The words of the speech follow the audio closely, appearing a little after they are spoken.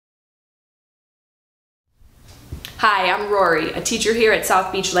Hi, I'm Rory, a teacher here at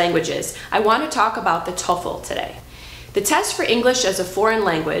South Beach Languages. I want to talk about the TOEFL today. The test for English as a foreign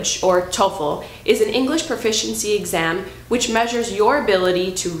language, or TOEFL, is an English proficiency exam which measures your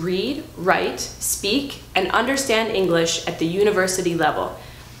ability to read, write, speak, and understand English at the university level.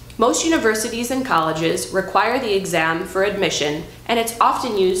 Most universities and colleges require the exam for admission, and it's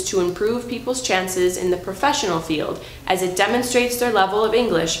often used to improve people's chances in the professional field as it demonstrates their level of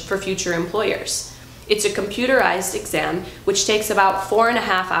English for future employers. It's a computerized exam which takes about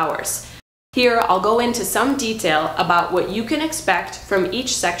 4.5 hours. Here I'll go into some detail about what you can expect from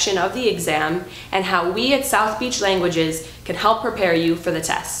each section of the exam and how we at South Beach Languages can help prepare you for the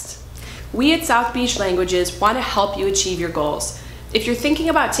test. We at South Beach Languages want to help you achieve your goals. If you're thinking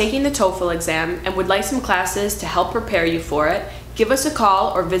about taking the TOEFL exam and would like some classes to help prepare you for it, give us a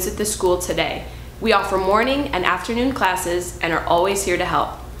call or visit the school today. We offer morning and afternoon classes and are always here to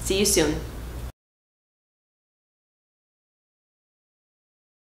help. See you soon.